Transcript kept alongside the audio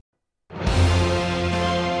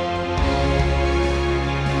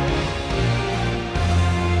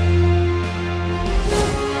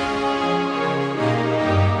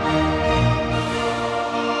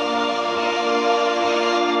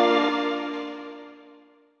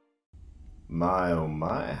My oh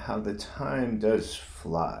my, how the time does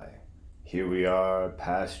fly. Here we are,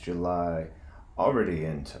 past July, already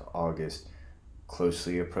into August,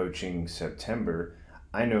 closely approaching September.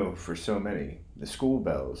 I know for so many, the school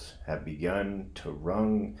bells have begun to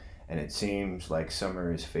rung, and it seems like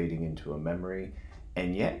summer is fading into a memory,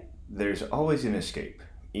 and yet there's always an escape,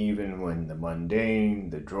 even when the mundane,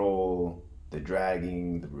 the droll, the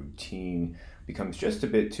dragging, the routine becomes just a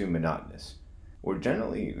bit too monotonous. We're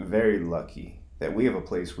generally very lucky that we have a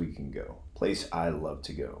place we can go, a place I love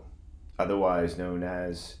to go, otherwise known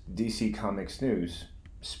as DC Comics News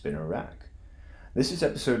Spinner Rack. This is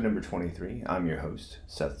episode number 23. I'm your host,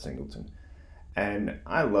 Seth Singleton, and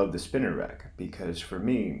I love the Spinner Rack because for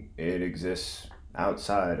me, it exists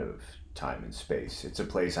outside of time and space. It's a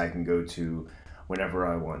place I can go to whenever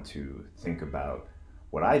I want to think about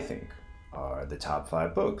what I think are the top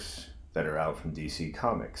 5 books that are out from DC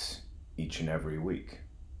Comics each and every week.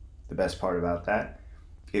 The best part about that,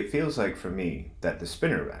 it feels like for me that the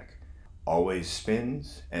Spinner Rack always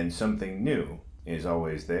spins and something new is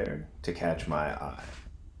always there to catch my eye.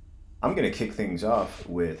 I'm going to kick things off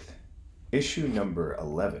with issue number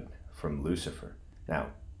 11 from Lucifer. Now,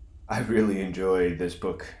 I really enjoyed this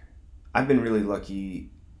book. I've been really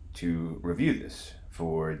lucky to review this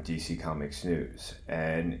for DC Comics News,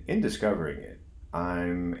 and in discovering it,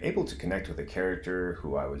 I'm able to connect with a character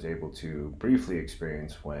who I was able to briefly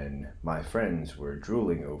experience when my friends were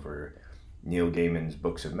drooling over Neil Gaiman's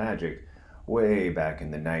Books of Magic way back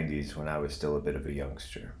in the 90s when I was still a bit of a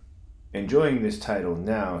youngster. Enjoying this title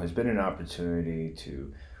now has been an opportunity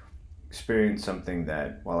to experience something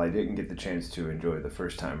that, while I didn't get the chance to enjoy the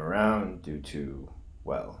first time around due to,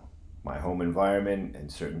 well, my home environment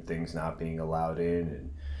and certain things not being allowed in,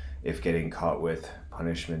 and if getting caught with,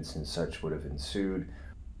 punishments and such would have ensued.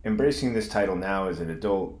 Embracing this title now as an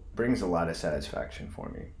adult brings a lot of satisfaction for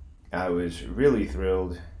me. I was really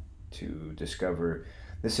thrilled to discover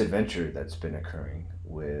this adventure that's been occurring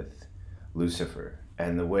with Lucifer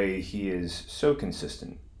and the way he is so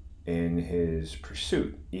consistent in his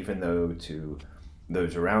pursuit, even though to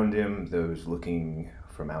those around him, those looking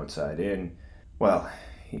from outside in, well,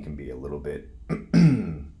 he can be a little bit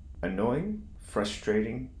annoying,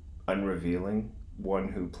 frustrating, unrevealing, one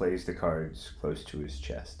who plays the cards close to his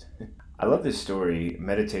chest. I love this story,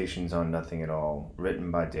 Meditations on Nothing at All,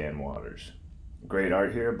 written by Dan Watters. Great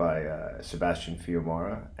art here by Sebastian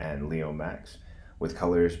Fiumara and Leo Max, with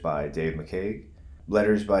colors by Dave McCaig,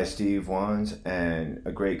 letters by Steve Wands, and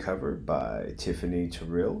a great cover by Tiffany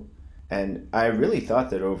Terrell. And I really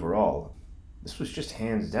thought that overall, this was just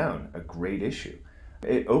hands down a great issue.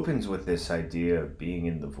 It opens with this idea of being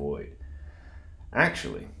in the void.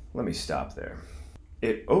 Actually, let me stop there.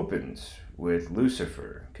 It opens with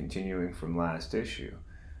Lucifer, continuing from last issue,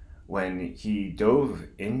 when he dove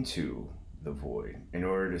into the void in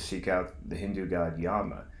order to seek out the Hindu god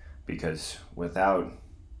Yama, because without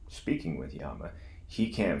speaking with Yama, he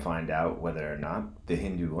can't find out whether or not the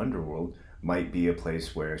Hindu underworld might be a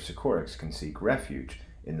place where Sycorax can seek refuge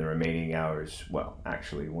in the remaining hours, well,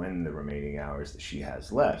 actually, when the remaining hours that she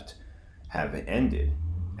has left have ended,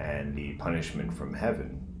 and the punishment from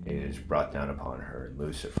heaven is brought down upon her and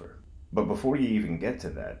Lucifer. But before you even get to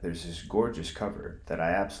that, there's this gorgeous cover that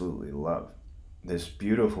I absolutely love. This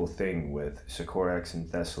beautiful thing with Sycorax and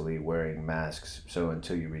Thessaly wearing masks, so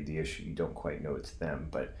until you read the issue, you don't quite know it's them,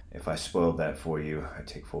 but if I spoiled that for you, I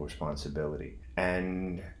take full responsibility.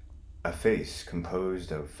 And a face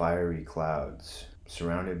composed of fiery clouds,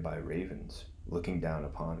 surrounded by ravens, looking down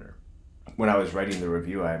upon her. When I was writing the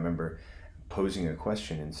review, I remember posing a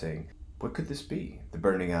question and saying, what could this be? The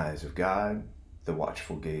burning eyes of God, the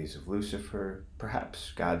watchful gaze of Lucifer,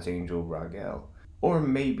 perhaps God's angel Raguel. Or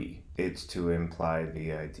maybe it's to imply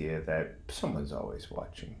the idea that someone's always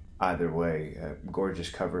watching. Either way, a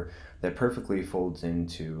gorgeous cover that perfectly folds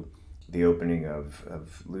into the opening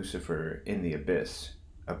of Lucifer in the Abyss,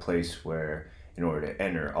 a place where, in order to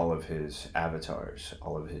enter, all of his avatars,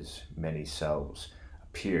 all of his many selves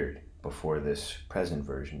appeared before this present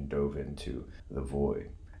version dove into the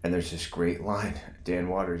void. And there's this great line, Dan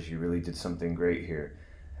Watters, you really did something great here.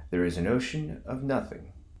 There is an ocean of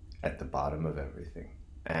nothing at the bottom of everything.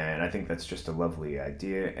 And I think that's just a lovely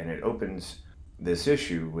idea, and it opens this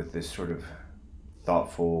issue with this sort of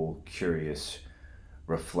thoughtful, curious,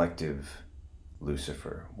 reflective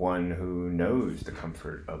Lucifer, one who knows the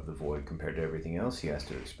comfort of the void compared to everything else he has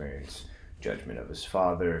to experience. Judgment of his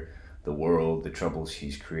father, the world, the troubles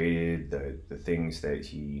he's created, the things that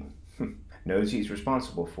he knows he's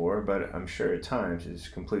responsible for, but I'm sure at times is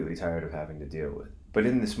completely tired of having to deal with. But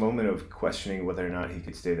in this moment of questioning whether or not he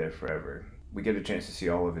could stay there forever, we get a chance to see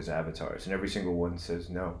all of his avatars, and every single one says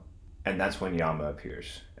no. And that's when Yama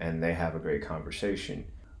appears, and they have a great conversation,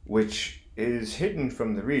 which is hidden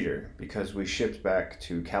from the reader because we shift back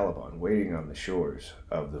to Caliban waiting on the shores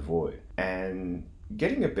of the void and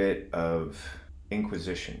getting a bit of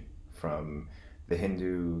inquisition from the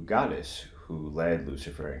Hindu goddess who led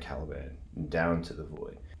Lucifer and Caliban down to the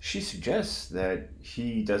void. She suggests that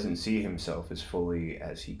he doesn't see himself as fully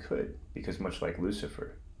as he could because, much like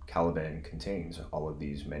Lucifer, Caliban contains all of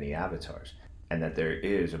these many avatars, and that there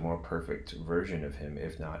is a more perfect version of him,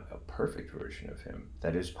 if not a perfect version of him,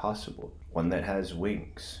 that is possible. One that has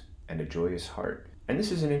wings and a joyous heart. And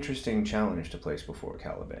this is an interesting challenge to place before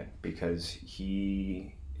Caliban, because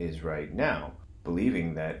he is right now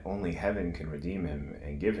believing that only heaven can redeem him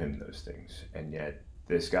and give him those things, and yet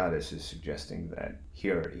this goddess is suggesting that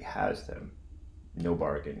he already has them. No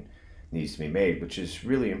bargain needs to be made, which is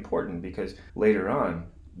really important because later on,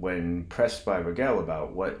 when pressed by Rigel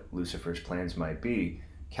about what Lucifer's plans might be,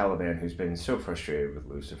 Caliban, who's been so frustrated with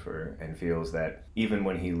Lucifer and feels that even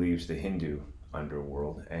when he leaves the Hindu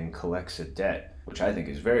underworld and collects a debt, which I think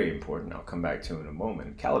is very important, I'll come back to in a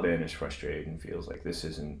moment, Caliban is frustrated and feels like this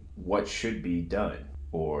isn't what should be done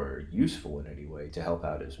or useful in any way to help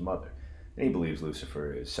out his mother. And he believes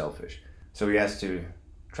Lucifer is selfish. So he has to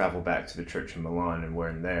travel back to the church in Milan, and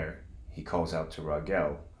when there, he calls out to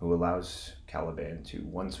Rigel, who allows Caliban to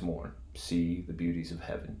once more see the beauties of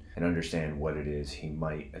heaven and understand what it is he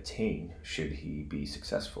might attain should he be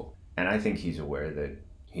successful. And I think he's aware that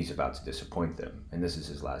he's about to disappoint them, and this is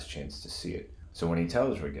his last chance to see it. So when he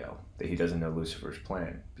tells Rigel that he doesn't know Lucifer's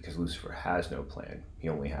plan, because Lucifer has no plan, he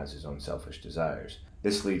only has his own selfish desires,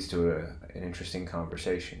 this leads to an interesting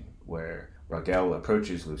conversation where Rigel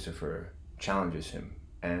approaches Lucifer, challenges him,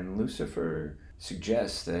 and Lucifer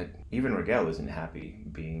suggests that even Rigel isn't happy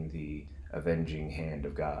being the avenging hand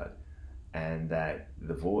of God, and that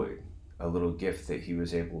the void, a little gift that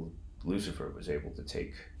Lucifer was able to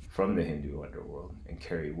take from the Hindu underworld and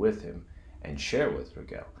carry with him and share with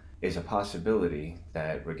Rigel, is a possibility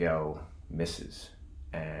that Rigel misses,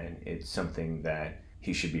 and it's something that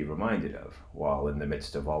he should be reminded of while in the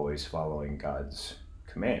midst of always following God's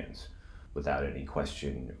commands without any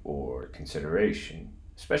question or consideration,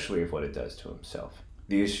 especially of what it does to himself.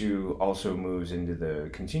 The issue also moves into the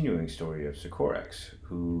continuing story of Sycorax,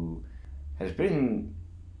 who has been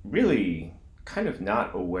really kind of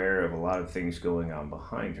not aware of a lot of things going on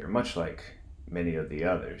behind her, much like many of the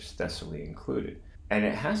others, Thessaly included. And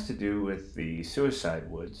it has to do with the suicide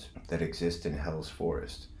woods that exist in Hell's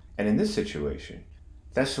Forest. And in this situation,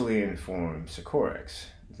 Thessaly informs Sycorax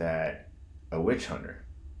that a witch hunter,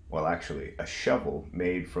 well, actually, a shovel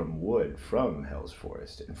made from wood from Hell's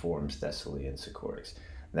Forest informs Thessaly and Sycorax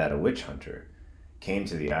that a witch hunter came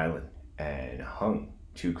to the island and hung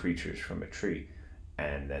two creatures from a tree,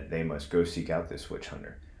 and that they must go seek out this witch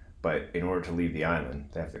hunter. But in order to leave the island,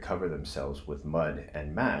 they have to cover themselves with mud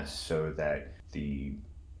and mass so that the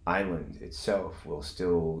island itself will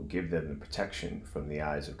still give them the protection from the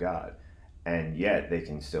eyes of God, and yet they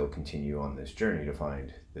can still continue on this journey to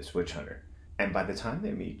find this witch hunter. And by the time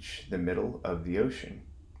they reach the middle of the ocean,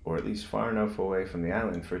 or at least far enough away from the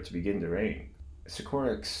island for it to begin to rain,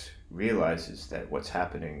 Sycorax realizes that what's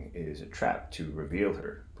happening is a trap to reveal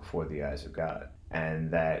her before the eyes of God,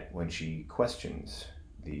 and that when she questions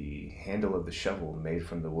the handle of the shovel made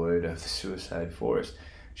from the wood of the suicide forest,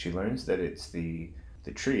 she learns that it's the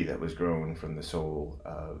tree that was grown from the soul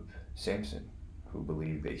of Samson, who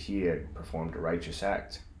believed that he had performed a righteous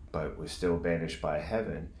act, but was still banished by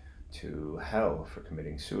heaven to hell for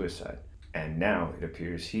committing suicide. And now it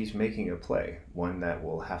appears he's making a play, one that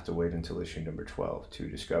we'll have to wait until issue number 12 to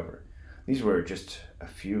discover. These were just a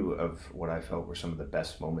few of what I felt were some of the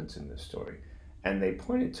best moments in this story, and they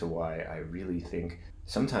pointed to why I really think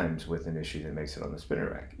sometimes with an issue that makes it on the spinner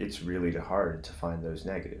rack, it's really hard to find those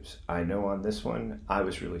negatives. I know on this one, I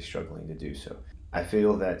was really struggling to do so. I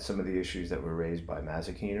feel that some of the issues that were raised by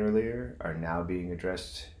Mazikeen earlier are now being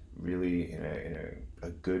addressed really in a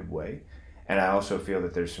good way. And I also feel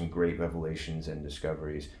that there's some great revelations and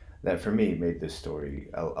discoveries that for me made this story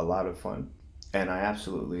a lot of fun. And I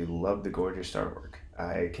absolutely love the gorgeous artwork.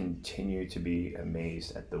 I continue to be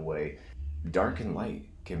amazed at the way dark and light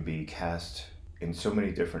can be cast in so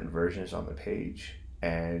many different versions on the page,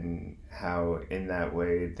 and how in that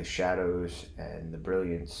way the shadows and the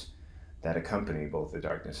brilliance that accompany both the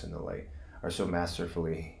darkness and the light are so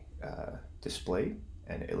masterfully displayed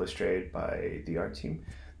and illustrated by the art team.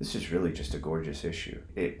 This is really just a gorgeous issue.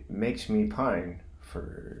 It makes me pine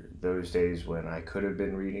for those days when I could have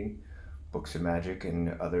been reading books of magic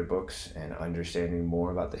and other books and understanding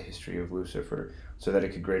more about the history of Lucifer so that it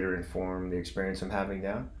could greater inform the experience I'm having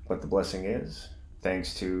now. But the blessing is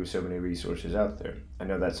thanks to so many resources out there. I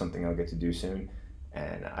know that's something I'll get to do soon,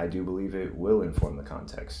 and I do believe it will inform the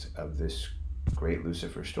context of this great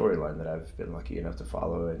Lucifer storyline that I've been lucky enough to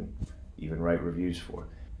follow and even write reviews for.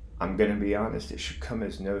 I'm going to be honest, it should come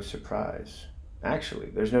as no surprise.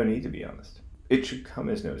 Actually, there's no need to be honest. It should come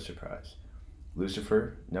as no surprise.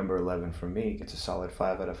 Lucifer, number 11 from me, gets a solid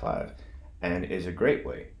 5 out of 5 and is a great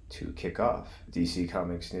way to kick off DC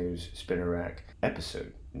Comics News Spinner Rack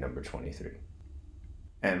episode number 23.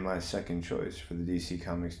 And my second choice for the DC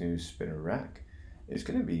Comics News Spinner Rack is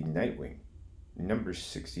going to be Nightwing, number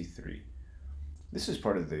 63. This is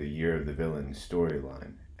part of the Year of the Villain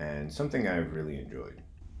storyline, and something I've really enjoyed.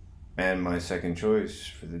 And my second choice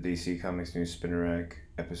for the DC Comics News Spinner Rack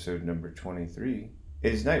episode number 23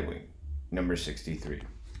 is Nightwing, number 63.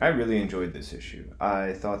 I really enjoyed this issue.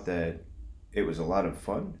 I thought that it was a lot of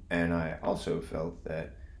fun, and I also felt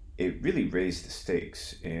that it really raised the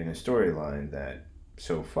stakes in a storyline that,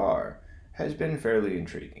 so far, has been fairly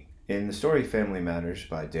intriguing. In the story Family Matters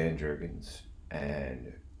by Dan Jurgens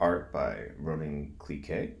and art by Ronan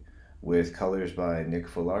Cliquet, with colors by Nick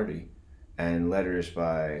Filardi and letters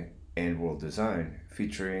by And World Design,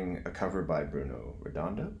 featuring a cover by Bruno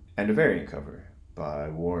Redondo and a variant cover by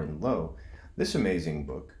Warren Lowe, this amazing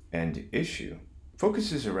book and issue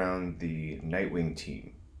focuses around the Nightwing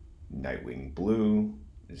team. Nightwing Blue,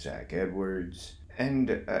 Zach Edwards, and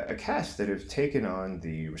a cast that have taken on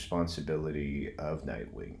the responsibility of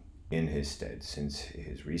Nightwing in his stead since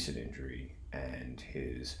his recent injury and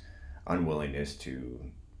his unwillingness to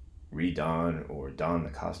redon or don the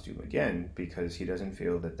costume again because he doesn't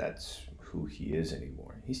feel that that's who he is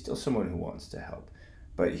anymore. He's still someone who wants to help,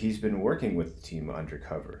 but he's been working with the team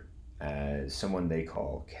undercover as someone they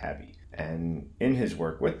call Cabby. And in his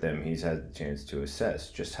work with them, he's had the chance to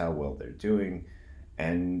assess just how well they're doing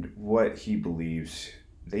and what he believes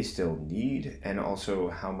they still need, and also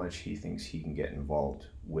how much he thinks he can get involved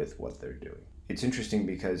with what they're doing. It's interesting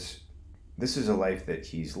because this is a life that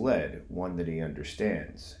he's led, one that he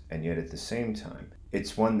understands, and yet at the same time,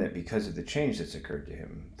 it's one that, because of the change that's occurred to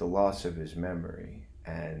him, the loss of his memory,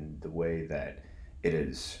 and the way that it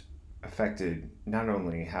has affected not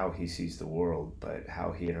only how he sees the world, but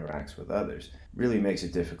how he interacts with others, really makes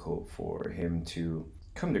it difficult for him to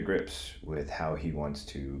come to grips with how he wants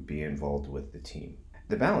to be involved with the team.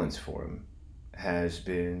 The balance for him has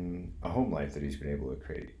been a home life that he's been able to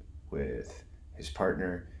create with his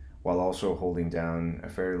partner, while also holding down a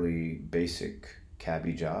fairly basic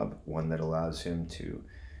cabbie job, one that allows him to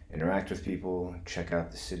interact with people, check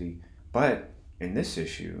out the city. But in this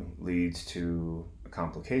issue leads to a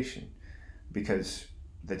complication because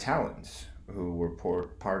the Talons, who were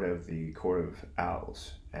part of the Court of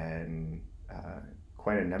Owls and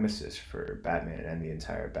quite a nemesis for Batman and the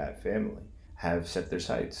entire Bat family, have set their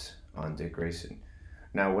sights on Dick Grayson.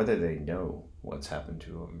 Now, whether they know what's happened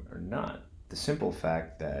to him or not, the simple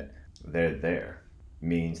fact that they're there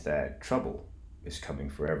means that trouble is coming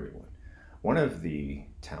for everyone. One of the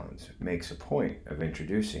Talons makes a point of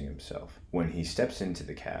introducing himself when he steps into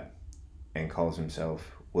the cab and calls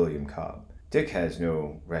himself William Cobb. Dick has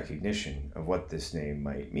no recognition of what this name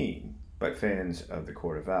might mean, but fans of the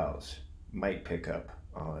Court of Owls might pick up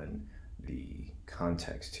on the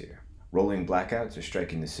context here. Rolling blackouts are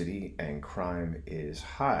striking the city and crime is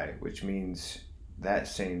high, which means that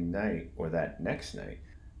same night or that next night,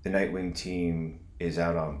 the Nightwing team is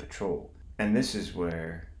out on patrol. And this is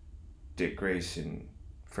where Dick Grayson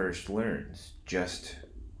first learns just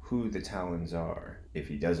who the Talons are if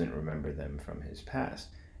he doesn't remember them from his past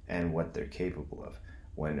and what they're capable of.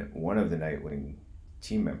 When one of the Nightwing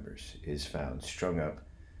team members is found strung up,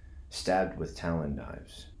 stabbed with Talon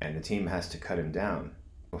knives, and the team has to cut him down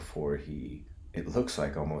before he, it looks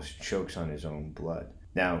like, almost chokes on his own blood.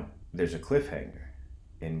 Now, there's a cliffhanger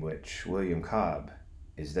in which William Cobb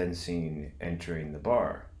is then seen entering the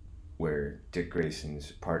bar where Dick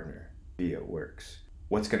Grayson's partner, Thea, works.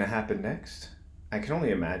 What's going to happen next? I can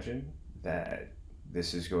only imagine that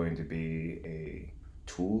this is going to be a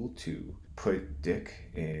tool to put Dick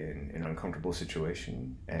in an uncomfortable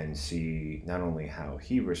situation and see not only how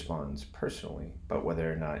he responds personally, but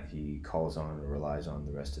whether or not he calls on or relies on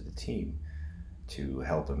the rest of the team to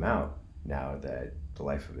help him out now that the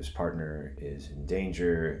life of his partner is in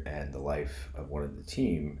danger and the life of one of the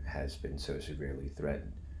team has been so severely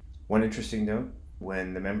threatened. One interesting note,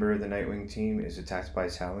 when the member of the Nightwing team is attacked by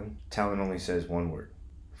Talon, Talon only says one word: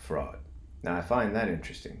 fraud. Now, I find that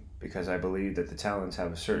interesting because I believe that the Talons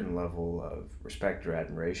have a certain level of respect or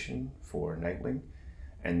admiration for Nightwing,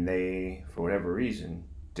 and they, for whatever reason,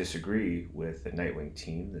 disagree with the Nightwing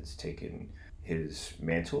team that's taken his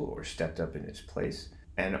mantle or stepped up in his place.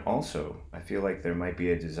 And also, I feel like there might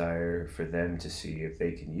be a desire for them to see if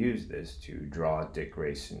they can use this to draw Dick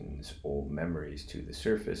Grayson's old memories to the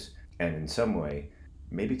surface, and in some way,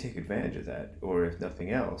 maybe take advantage of that, or if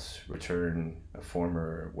nothing else, return a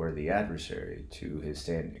former worthy adversary to his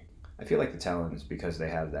standing. I feel like the Talons, because they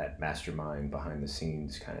have that mastermind behind the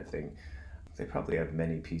scenes kind of thing, they probably have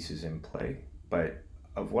many pieces in play, but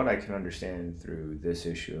of what I can understand through this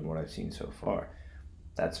issue and what I've seen so far,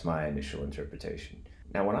 that's my initial interpretation.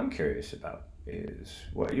 Now, what I'm curious about is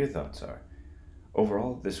what your thoughts are.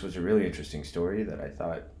 Overall, this was a really interesting story that I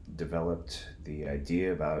thought developed the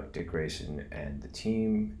idea about Dick Grayson and the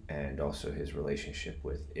team, and also his relationship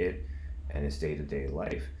with it and his day to day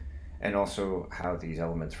life, and also how these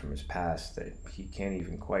elements from his past that he can't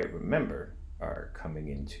even quite remember are coming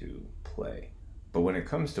into play. But when it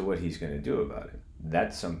comes to what he's going to do about it,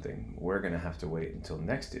 that's something we're going to have to wait until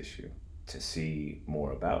next issue to see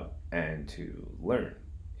more about and to learn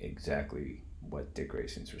exactly what Dick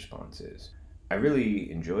Grayson's response is. I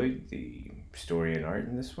really enjoyed the story and art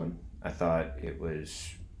in this one. I thought it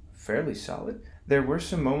was fairly solid. There were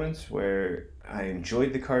some moments where I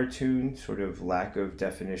enjoyed the cartoon sort of lack of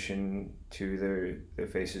definition to the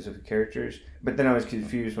faces of the characters, but then I was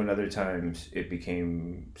confused when other times it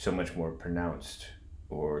became so much more pronounced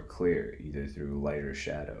or clear, either through light or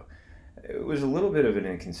shadow. It was a little bit of an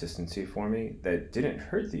inconsistency for me that didn't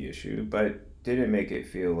hurt the issue, but didn't make it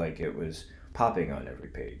feel like it was popping on every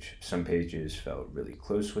page. Some pages felt really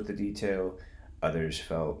close with the detail, others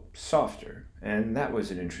felt softer, and that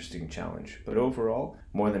was an interesting challenge. But overall,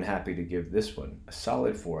 more than happy to give this one a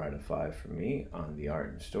solid 4 out of 5 for me on the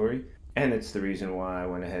art and story, and it's the reason why I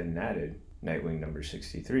went ahead and added Nightwing number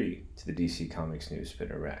 63 to the DC Comics News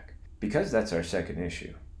Spinner Rack. Because that's our second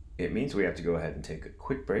issue, it means we have to go ahead and take a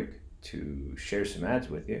quick break to share some ads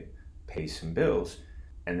with you, pay some bills,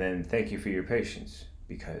 and then thank you for your patience,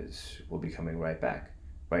 because we'll be coming right back,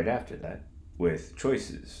 right after that, with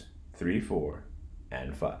choices 3, 4,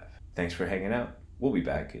 and 5. Thanks for hanging out. We'll be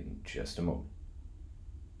back in just a moment.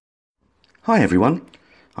 Hi everyone,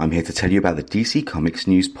 I'm here to tell you about the DC Comics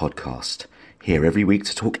News Podcast, here every week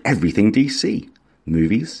to talk everything DC,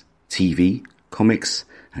 movies, TV, comics,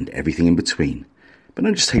 and everything in between. But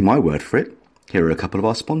don't just take my word for it, here are a couple of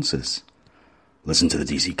our sponsors. Listen to the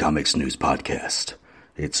DC Comics News Podcast.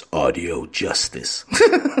 It's audio justice.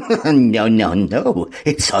 No.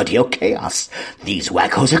 It's audio chaos. These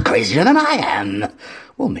wackos are crazier than I am.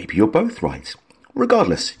 Well, maybe you're both right.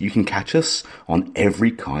 Regardless, you can catch us on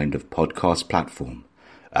every kind of podcast platform.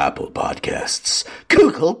 Apple Podcasts,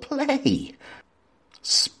 Google Play,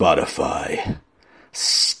 Spotify,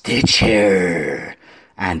 Stitcher,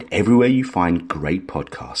 and everywhere you find great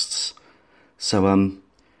podcasts. So,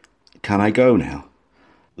 can I go now?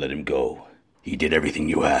 Let him go. He did everything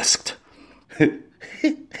you asked.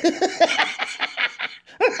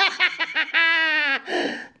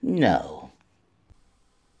 No.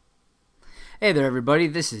 Hey there, everybody.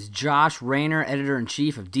 This is Josh Rayner,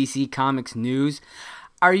 Editor-in-Chief of DC Comics News.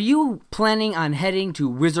 Are you planning on heading to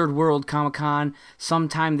Wizard World Comic-Con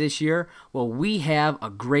sometime this year? Well, we have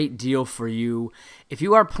a great deal for you. If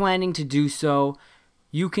you are planning to do so,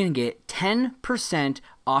 you can get 10%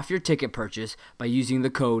 off your ticket purchase by using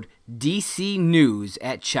the code DCNEWS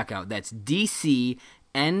at checkout. That's DCNEWS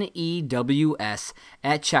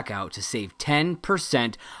at checkout to save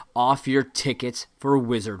 10% off your tickets for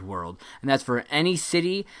Wizard World. And that's for any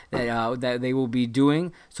city that they will be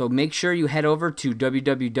doing. So make sure you head over to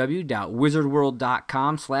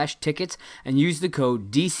www.wizardworld.com/tickets and use the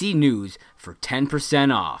code DCNEWS for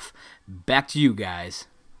 10% off. Back to you guys.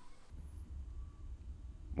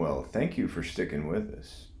 Well, thank you for sticking with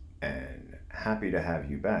us, and happy to have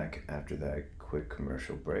you back after that quick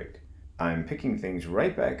commercial break. I'm picking things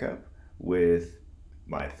right back up with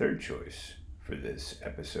my third choice for this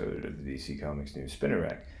episode of the DC Comics News Spinner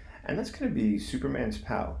Rack, and that's going to be Superman's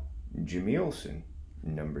pal, Jimmy Olsen,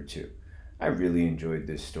 number 2. I really enjoyed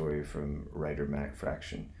this story from writer Matt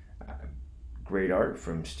Fraction. Great art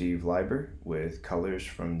from Steve Lieber with colors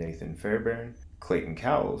from Nathan Fairbairn, Clayton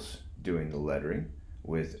Cowles doing the lettering,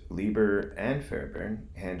 with Lieber and Fairbairn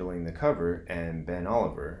handling the cover, and Ben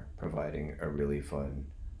Oliver providing a really fun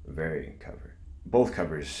variant cover. Both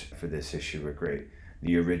covers for this issue are great.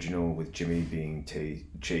 The original with Jimmy being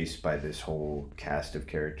chased by this whole cast of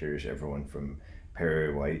characters, everyone from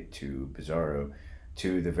Perry White to Bizarro,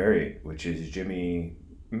 to the variant, which is Jimmy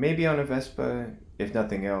maybe on a Vespa, if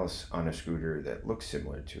nothing else, on a scooter that looks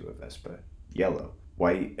similar to a Vespa. Yellow,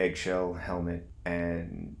 white eggshell helmet,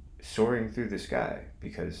 and soaring through the sky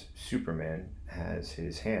because Superman has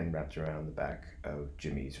his hand wrapped around the back of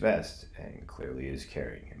Jimmy's vest and clearly is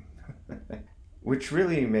carrying him. which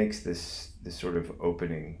really makes this sort of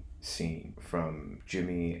opening scene from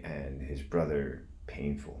Jimmy and his brother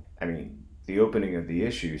painful. I mean, the opening of the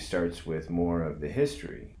issue starts with more of the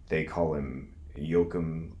history. They call him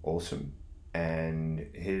Joachim Olsen and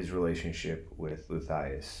his relationship with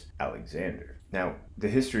Luthais Alexander. Now, the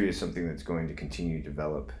history is something that's going to continue to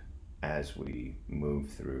develop as we move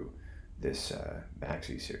through this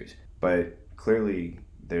maxi series. But clearly,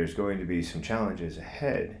 there's going to be some challenges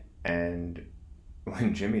ahead, and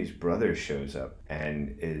when Jimmy's brother shows up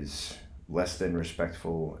and is less than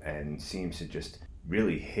respectful and seems to just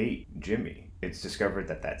really hate Jimmy, it's discovered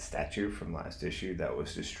that that statue from last issue that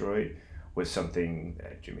was destroyed was something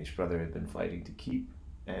that Jimmy's brother had been fighting to keep,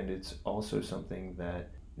 and it's also something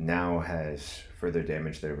that now has further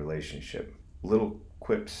damaged their relationship. Little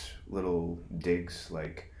quips, little digs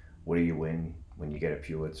like, what do you win when you get a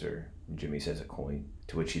Pulitzer? And Jimmy says a coin,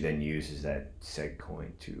 to which he then uses that said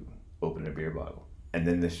coin to open a beer bottle. And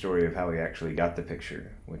then the story of how he actually got the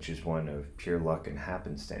picture, which is one of pure luck and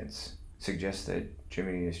happenstance, suggests that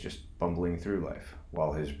Jimmy is just bumbling through life,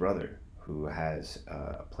 while his brother, who has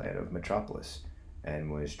a plan of Metropolis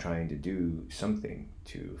and was trying to do something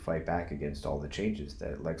to fight back against all the changes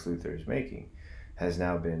that Lex Luthor is making, has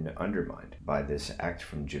now been undermined by this act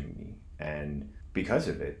from Jimmy. And because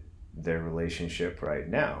of it, their relationship right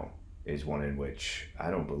now is one in which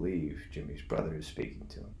I don't believe Jimmy's brother is speaking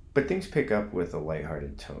to him. But things pick up with a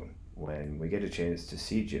lighthearted tone when we get a chance to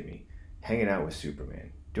see Jimmy hanging out with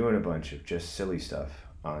Superman, doing a bunch of just silly stuff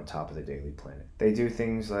on top of the Daily Planet. They do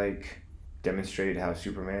things like demonstrate how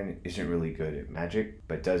Superman isn't really good at magic,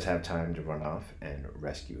 but does have time to run off and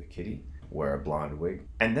rescue a kitty, wear a blonde wig.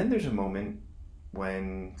 And then there's a moment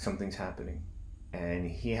when something's happening, and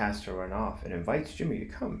he has to run off and invites Jimmy to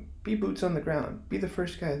come, be boots on the ground, be the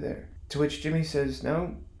first guy there. To which Jimmy says,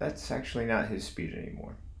 no, that's actually not his speed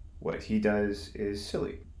anymore. What he does is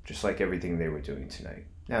silly, just like everything they were doing tonight.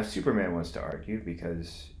 Now, Superman wants to argue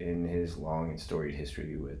because in his long and storied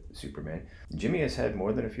history with Superman, Jimmy has had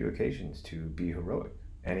more than a few occasions to be heroic,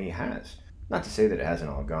 and he has. Not to say that it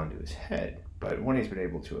hasn't all gone to his head, but when he's been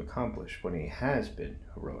able to accomplish, when he has been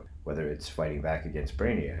heroic, whether it's fighting back against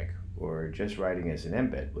Brainiac, or just riding as an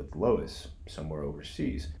embed with Lois somewhere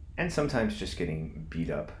overseas, and sometimes just getting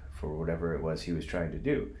beat up for whatever it was he was trying to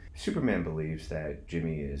do, Superman believes that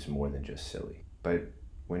Jimmy is more than just silly. But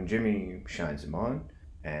when Jimmy shines him on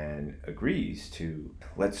and agrees to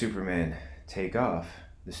let Superman take off,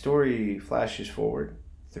 the story flashes forward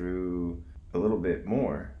through a little bit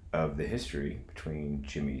more of the history between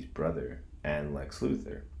Jimmy's brother and Lex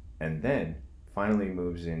Luthor, and then finally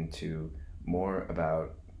moves into more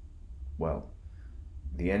about, well,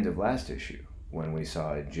 the end of last issue when we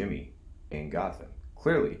saw Jimmy in Gotham.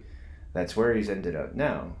 Clearly, that's where he's ended up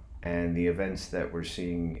now, and the events that we're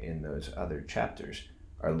seeing in those other chapters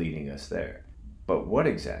are leading us there. But what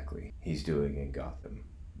exactly he's doing in Gotham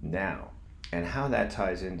now, and how that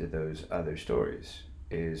ties into those other stories,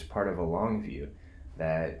 is part of a long view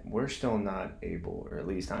that we're still not able, or at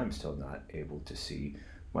least I'm still not able to see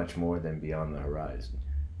much more than beyond the horizon.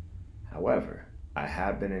 However, I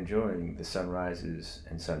have been enjoying the sunrises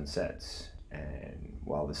and sunsets, and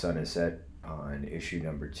while the sun is set on issue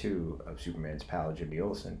number 2 of Superman's pal Jimmy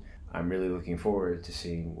Olsen, I'm really looking forward to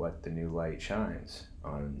seeing what the new light shines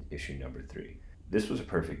on issue number 3. This was a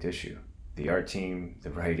perfect issue. The art team, the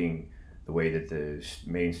writing, the way that the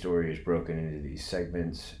main story is broken into these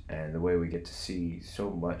segments, and the way we get to see so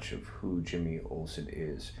much of who Jimmy Olsen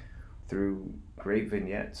is through great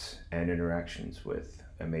vignettes and interactions with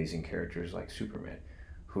amazing characters like Superman,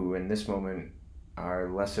 who in this moment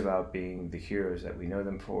are less about being the heroes that we know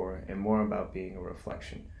them for and more about being a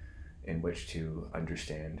reflection in which to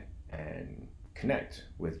understand and connect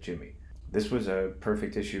with Jimmy. This was a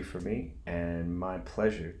perfect issue for me, and my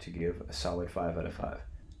pleasure to give a solid 5 out of 5.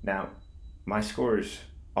 Now, my score is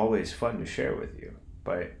always fun to share with you,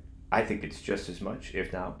 but I think it's just as much,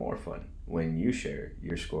 if not more fun, when you share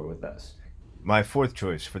your score with us. My fourth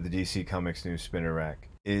choice for the DC Comics News Spinner Rack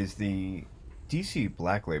is the DC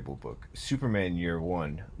Black Label book, Superman Year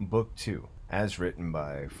 1, Book 2, as written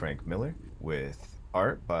by Frank Miller, with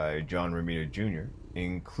art by John Romita Jr.,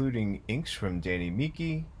 including inks from Danny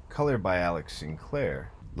Miki, color by Alex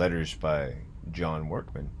Sinclair, letters by John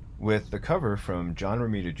Workman, with the cover from John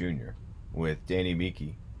Romita Jr., with Danny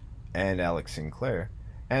Miki and Alex Sinclair,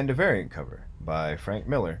 and a variant cover by Frank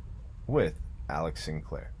Miller, with Alex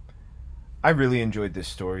Sinclair. I really enjoyed this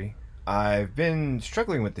story. I've been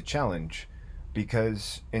struggling with the challenge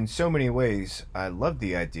because in so many ways I love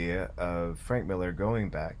the idea of Frank Miller going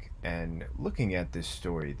back and looking at this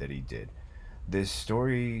story that he did. This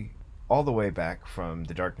story all the way back from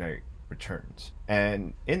The Dark Knight returns.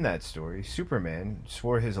 And in that story, Superman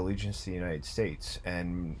swore his allegiance to the United States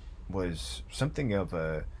and was something of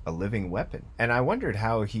a living weapon. And I wondered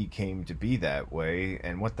how he came to be that way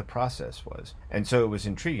and what the process was. And so it was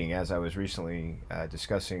intriguing, as I was recently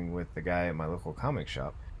discussing with the guy at my local comic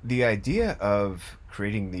shop, the idea of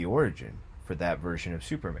creating the origin for that version of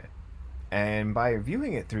Superman. And by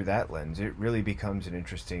viewing it through that lens, it really becomes an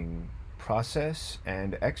interesting process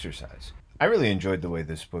and exercise. I really enjoyed the way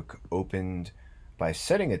this book opened by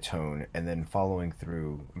setting a tone and then following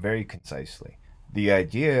through very concisely. The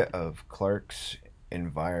idea of Clark's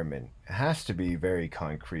environment has to be very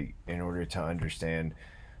concrete in order to understand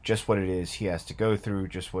just what it is he has to go through,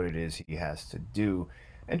 just what it is he has to do,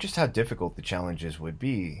 and just how difficult the challenges would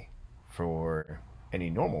be for any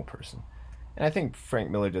normal person. And I think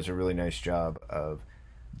Frank Miller does a really nice job of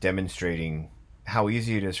demonstrating how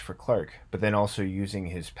easy it is for Clark, but then also using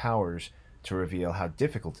his powers to reveal how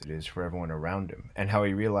difficult it is for everyone around him, and how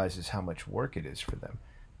he realizes how much work it is for them.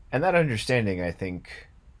 And that understanding, I think,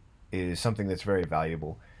 is something that's very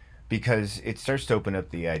valuable, because it starts to open up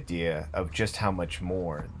the idea of just how much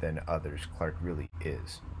more than others Clark really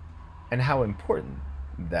is, and how important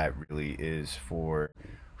that really is for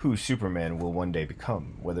who Superman will one day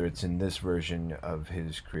become, whether it's in this version of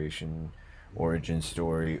his creation origin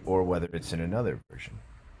story or whether it's in another version.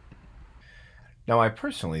 Now, I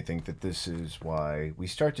personally think that this is why we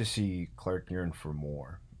start to see Clark yearn for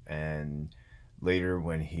more, and later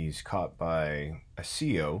when he's caught by a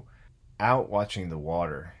CEO out watching the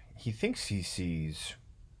water, he thinks he sees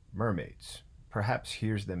mermaids, perhaps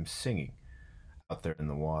hears them singing out there in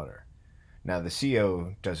the water. Now, the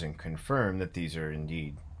CEO doesn't confirm that these are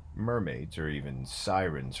indeed mermaids or even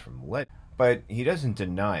sirens from legend, but he doesn't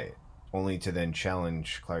deny it, only to then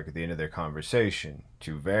challenge Clark at the end of their conversation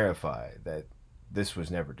to verify that this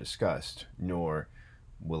was never discussed, nor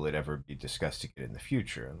will it ever be discussed again in the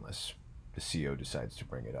future unless the CEO decides to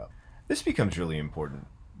bring it up. This becomes really important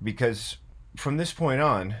because from this point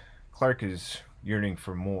on, Clark is yearning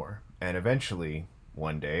for more, and eventually,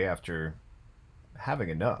 one day, after having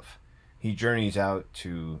enough, he journeys out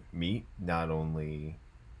to meet not only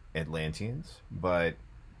Atlanteans, but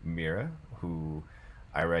Mera, who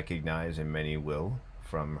I recognize and many will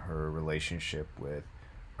from her relationship with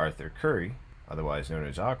Arthur Curry, otherwise known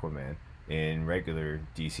as Aquaman, in regular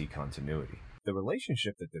DC continuity. The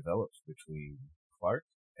relationship that develops between Clark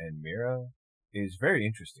and Mera is very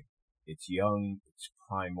interesting. It's young, it's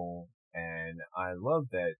primal, and I love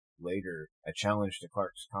that later a challenge to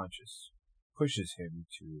Clark's conscience pushes him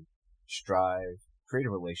to strive, create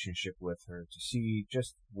a relationship with her, to see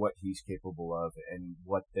just what he's capable of and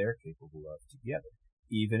what they're capable of together,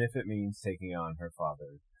 even if it means taking on her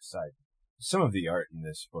father, Poseidon. Some of the art in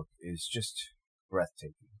this book is just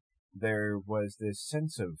breathtaking. There was this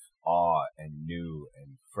sense of awe and new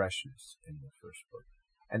and freshness in the first book,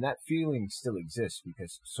 and that feeling still exists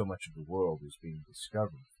because so much of the world is being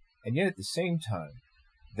discovered. And yet at the same time,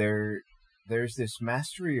 there's this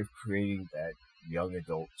mastery of creating that young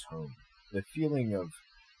adult tone, the feeling of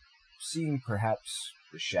seeing perhaps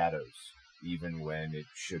the shadows, even when it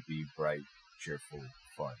should be bright, cheerful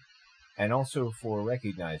fun, and also for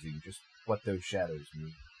recognizing just what those shadows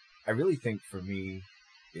mean. I really think for me,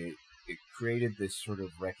 it created this sort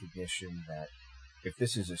of recognition that if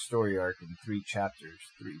this is a story arc in 3 chapters,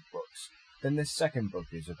 3 books, then this second book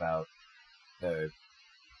is about the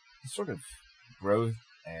sort of growth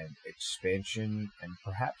and expansion and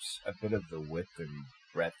perhaps a bit of the width and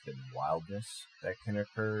breadth and wildness that can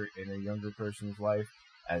occur in a younger person's life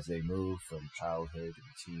as they move from childhood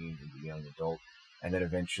and teen into young adult, and then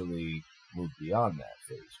eventually move beyond that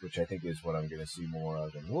phase, which I think is what I'm going to see more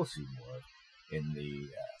of and will see more of in the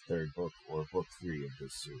third book, or book 3 of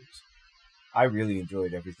this series. I really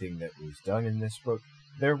enjoyed everything that was done in this book.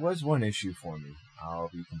 There was one issue for me, I'll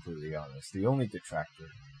be completely honest. The only detractor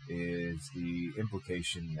is the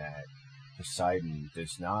implication that Poseidon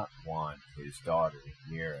does not want his daughter,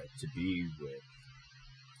 Mera, to be with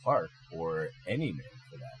Clark, or any man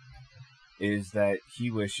for that matter, is that he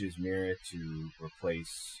wishes Mera to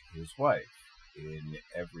replace his wife in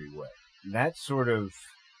every way. That sort of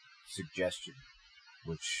suggestion,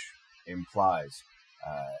 which implies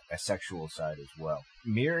a sexual side as well,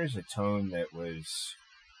 mirrors a tone that was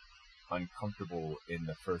uncomfortable in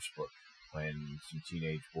the first book when some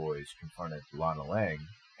teenage boys confronted Lana Lang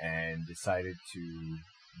and decided to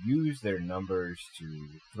use their numbers to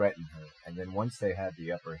threaten her, and then once they had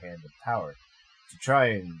the upper hand of power, to try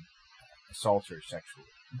and assault her sexually.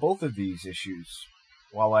 Both of these issues,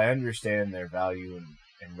 while I understand their value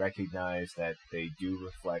and recognize that they do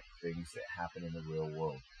reflect things that happen in the real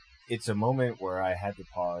world, It's a moment where I had to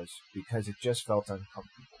pause because it just felt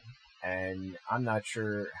uncomfortable. And I'm not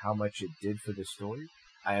sure how much it did for the story.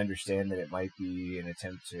 I understand that it might be an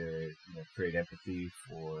attempt to create empathy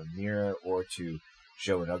for Mira or to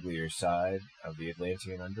show an uglier side of the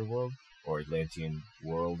Atlantean underworld or Atlantean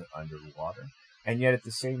world underwater. And yet at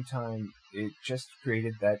the same time, it just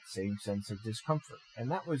created that same sense of discomfort. And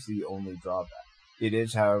that was the only drawback. It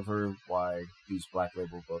is, however, why these Black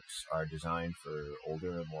Label books are designed for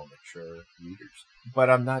older and more mature readers. But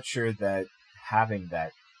I'm not sure that having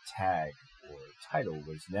that tag or title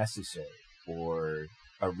was necessary or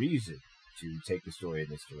a reason to take the story in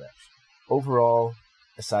this direction. Overall,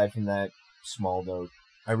 aside from that small note,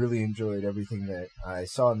 I really enjoyed everything that I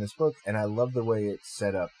saw in this book, and I love the way it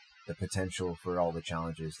set up the potential for all the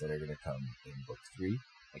challenges that are going to come in book 3.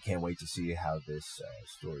 I can't wait to see how this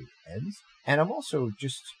story ends. And I'm also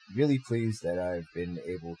just really pleased that I've been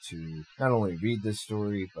able to not only read this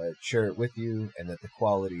story, but share it with you, and that the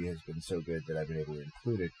quality has been so good that I've been able to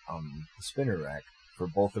include it on the spinner rack for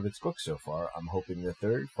both of its books so far. I'm hoping the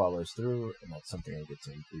third follows through, and that's something I get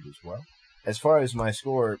to include as well. As far as my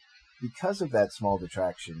score, because of that small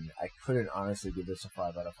detraction, I couldn't honestly give this a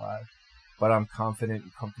 5 out of 5, but I'm confident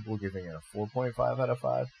and comfortable giving it a 4.5 out of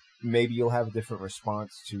 5. Maybe you'll have a different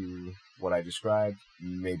response to what I described.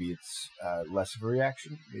 Maybe it's less of a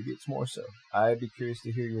reaction. Maybe it's more so. I'd be curious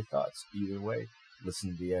to hear your thoughts. Either way,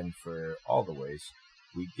 listen to the end for all the ways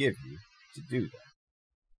we give you to do that.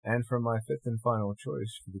 And for my fifth and final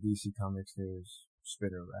choice for the DC Comics News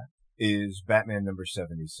spinner rack is Batman number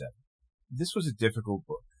 77. This was a difficult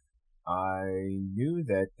book. I knew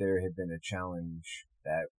that there had been a challenge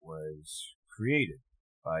that was created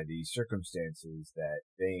by the circumstances that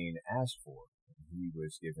Bane asked for when he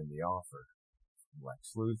was given the offer from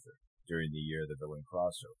Lex Luthor during the Year of the Villain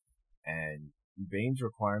crossover. And Bane's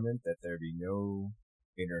requirement that there be no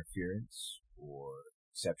interference or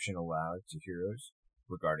exception allowed to heroes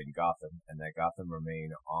regarding Gotham, and that Gotham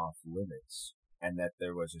remain off limits, and that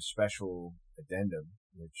there was a special addendum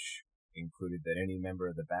which included that any member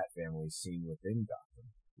of the Bat family seen within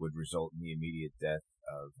Gotham would result in the immediate death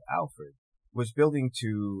of Alfred, was building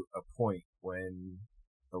to a point when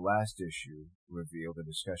the last issue revealed a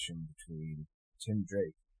discussion between Tim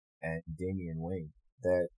Drake and Damian Wayne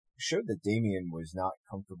that showed that Damian was not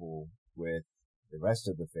comfortable with the rest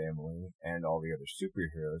of the family and all the other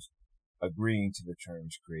superheroes agreeing to the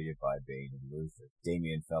terms created by Bane and Luthor.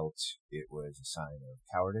 Damian felt it was a sign of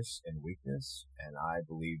cowardice and weakness, and I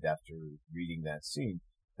believed after reading that scene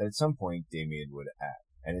that at some point Damian would act.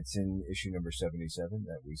 And it's in issue number 77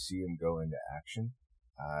 that we see him go into action.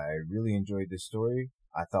 I really enjoyed this story.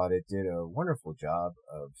 I thought it did a wonderful job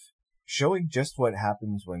of showing just what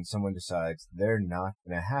happens when someone decides they're not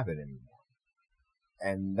going to have it anymore.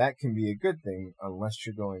 And that can be a good thing unless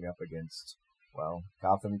you're going up against, well,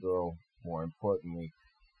 Gotham Girl, more importantly,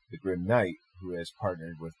 the Grim Knight, who has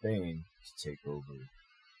partnered with Bane to take over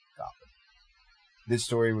Gotham. This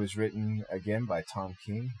story was written again by Tom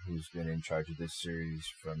King, who's been in charge of this series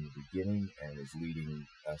from the beginning and is leading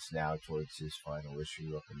us now towards his final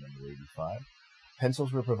issue up in number 85.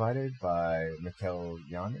 Pencils were provided by Mikel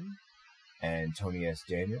Janin and Tony S.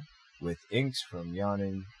 Daniel, with inks from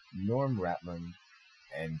Janin, Norm Ratman,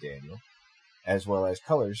 and Daniel, as well as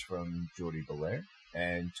colors from Jordi Belair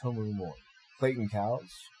and Tomu Moore. Clayton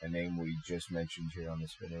Cowles, a name we just mentioned here on the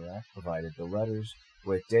spinner rack, provided the letters,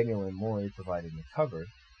 with Daniel and Mori providing the cover,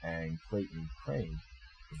 and Clayton Crane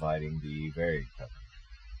providing the variant cover.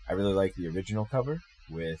 I really like the original cover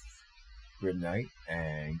with Grim Knight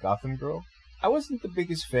and Gotham Girl. I wasn't the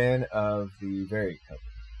biggest fan of the variant cover.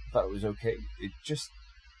 I thought it was okay.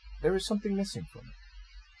 There was something missing from it.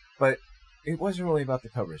 But it wasn't really about the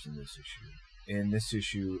covers in this issue. In this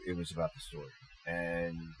issue, it was about the story.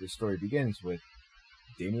 And the story begins with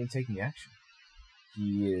Damian taking action.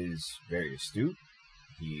 He is very astute.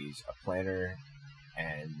 He's a planner,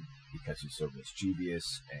 and because he's so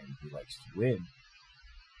mischievous and he likes to win,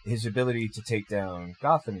 his ability to take down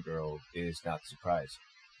Gotham Girl is not surprising.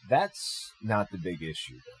 That's not the big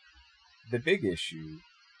issue, though. The big issue,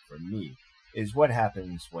 for me, is what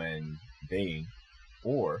happens when Bane,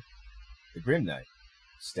 or the Grim Knight,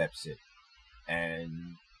 steps in. And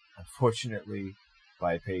unfortunately,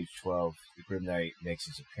 by page 12, the Grim Knight makes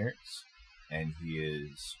his appearance, and he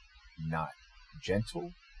is not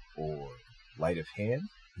gentle or light of hand.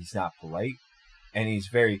 He's not polite, and he's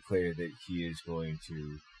very clear that he is going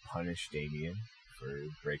to punish Damian for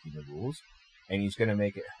breaking the rules, and he's going to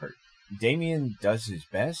make it hurt. Damian does his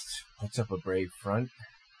best, puts up a brave front,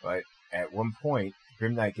 but at one point,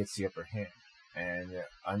 Grim Knight gets the upper hand, and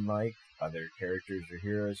unlike other characters or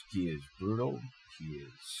heroes, he is brutal, he is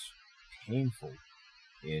painful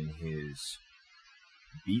in his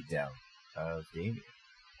beatdown of Damian.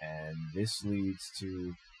 And this leads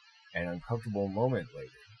to an uncomfortable moment later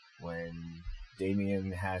when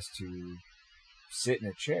Damian has to sit in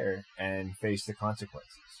a chair and face the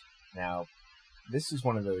consequences. Now, this is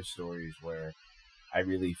one of those stories where I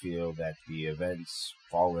really feel that the events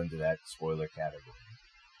fall into that spoiler category.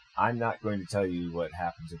 I'm not going to tell you what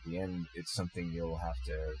happens at the end. It's something you'll have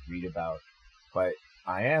to read about. But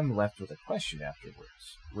I am left with a question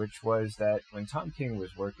afterwards, which was that when Tom King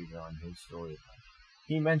was working on his storyline,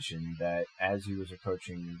 he mentioned that as he was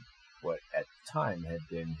approaching what at the time had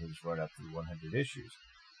been his run-up through 100 issues,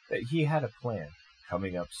 that he had a plan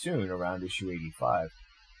coming up soon around issue 85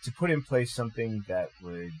 to put in place something that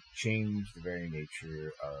would change the very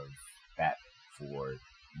nature of Batman for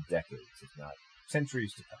decades, if not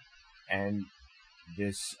centuries to come. And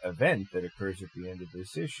this event that occurs at the end of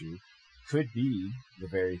this issue could be the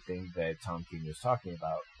very thing that Tom King was talking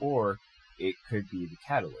about, or it could be the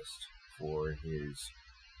catalyst for his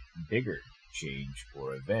bigger change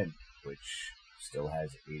or event, which still has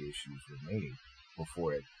 8 issues remaining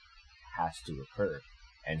before it has to occur,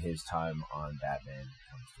 and his time on Batman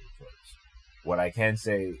comes to a close. What I can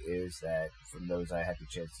say is that from those I had the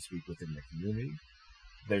chance to speak with in the community,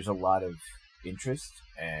 there's a lot of interest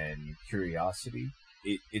and curiosity.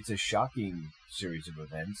 It's a shocking series of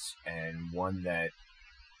events, and one that,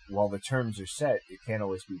 while the terms are set, it can't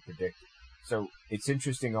always be predicted. So it's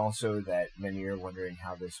interesting also that many are wondering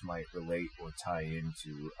how this might relate or tie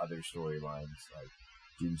into other storylines like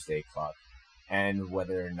Doomsday Clock, and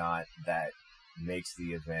whether or not that makes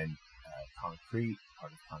the event concrete,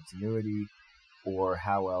 part of continuity, or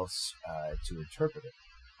how else to interpret it.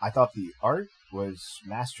 I thought the art was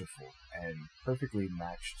masterful and perfectly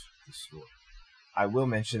matched the story. I will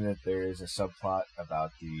mention that there is a subplot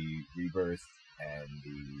about the rebirth and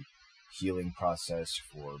the healing process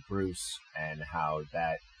for Bruce and how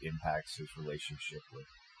that impacts his relationship with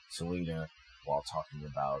Selina, while talking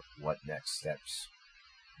about what next steps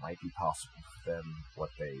might be possible for them, what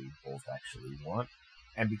they both actually want.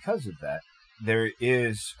 And because of that, there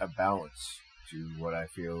is a balance to what I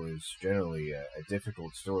feel is generally a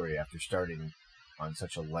difficult story after starting on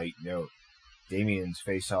such a light note. Damian's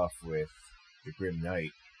face-off with the Grim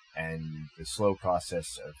Knight and the slow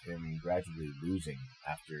process of him gradually losing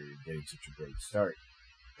after getting such a great start,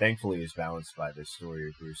 thankfully is balanced by the story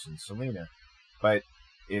of Bruce and Selina, but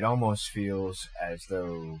it almost feels as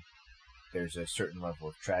though there's a certain level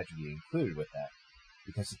of tragedy included with that,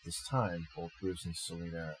 because at this time, both Bruce and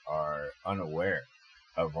Selina are unaware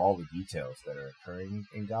of all the details that are occurring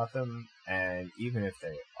in Gotham, and even if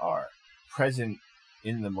they are present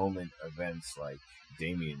in the moment, events like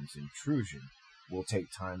Damian's intrusion will take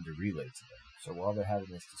time to relay to them. So while they're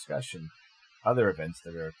having this discussion, other events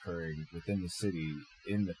that are occurring within the city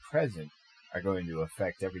in the present are going to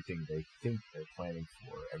affect everything they think they're planning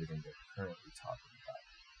for, everything they're currently talking about.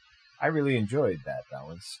 I really enjoyed that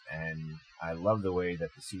balance, and I love the way that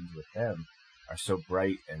the scenes with them are so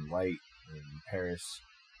bright and light in Paris,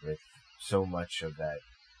 with so much of that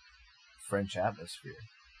French atmosphere,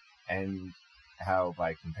 and how,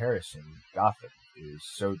 by comparison, Gotham is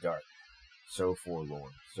so dark, so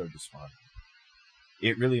forlorn, so despondent.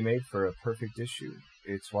 It really made for a perfect issue.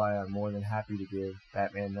 It's why I'm more than happy to give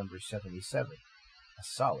Batman number 77 a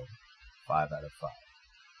solid 5 out of 5.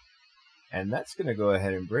 And that's going to go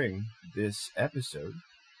ahead and bring this episode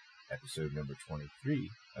number 23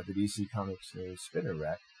 of the DC Comics News Spinner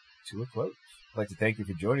Rack, to a close. I'd like to thank you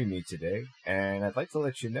for joining me today, and I'd like to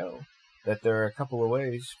let you know that there are a couple of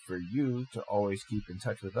ways for you to always keep in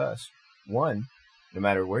touch with us. One, no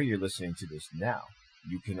matter where you're listening to this now,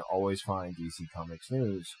 you can always find DC Comics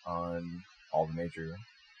News on all the major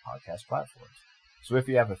podcast platforms. So if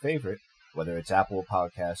you have a favorite, whether it's Apple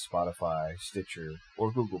Podcasts, Spotify, Stitcher,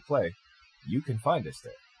 or Google Play, you can find us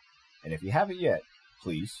there. And if you haven't yet,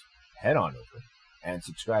 please head on over and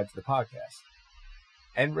subscribe to the podcast.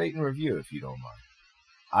 And rate and review if you don't mind.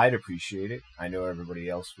 I'd appreciate it. I know everybody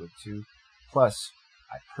else would too. Plus,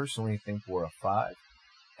 I personally think we're a 5,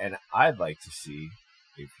 and I'd like to see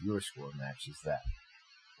if your score matches that.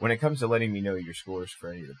 When it comes to letting me know your scores for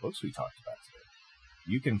any of the books we talked about today,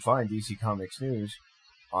 you can find DC Comics News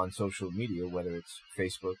on social media, whether it's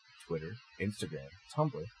Facebook, Twitter, Instagram,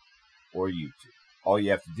 Tumblr, or YouTube. All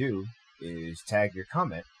you have to do is tag your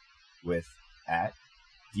comment with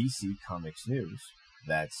 @DC Comics News.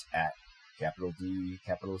 That's capital D,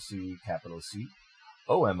 capital C, capital C,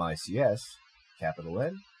 OMICS, capital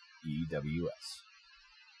N, EWS.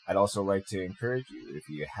 I'd also like to encourage you, if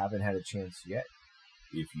you haven't had a chance yet,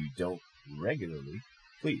 if you don't regularly,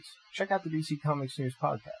 please check out the DC Comics News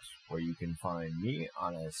podcast, where you can find me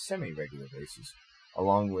on a semi-regular basis,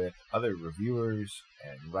 along with other reviewers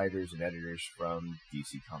and writers and editors from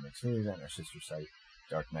DC Comics News and our sister site,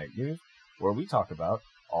 Dark Knight News, where we talk about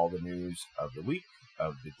all the news of the week,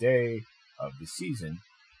 of the day, of the season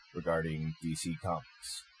regarding DC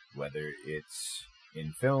Comics, whether it's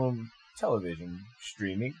in film, television,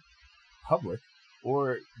 streaming, public,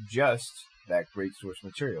 or just that great source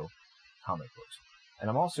material, comic books. And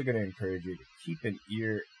I'm also going to encourage you to keep an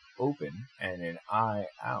ear open and an eye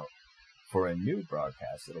out for a new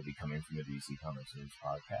broadcast that'll be coming from the DC Comics News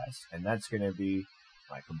podcast, and that's going to be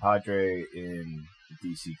my compadre in the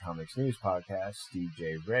DC Comics News podcast, Steve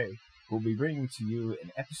J. Ray, who will be bringing to you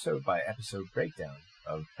an episode-by-episode breakdown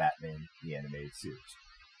of Batman the Animated Series.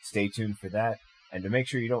 Stay tuned for that, and to make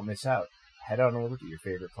sure you don't miss out, head on over to your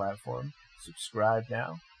favorite platform, subscribe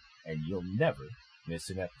now, and you'll never miss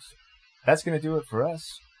an episode. That's going to do it for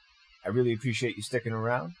us. I really appreciate you sticking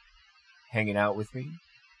around, hanging out with me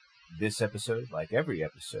this episode, like every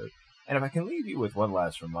episode. And if I can leave you with one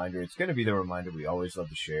last reminder, it's going to be the reminder we always love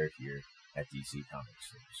to share here at DC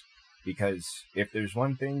Comics News. Because if there's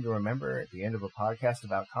one thing to remember at the end of a podcast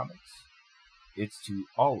about comics, it's to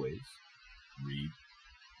always read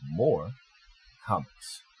more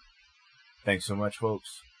comics. Thanks so much,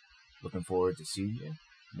 folks. Looking forward to seeing you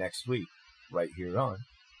next week right here on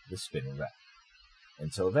The Spinning Rack.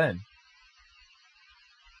 Until then,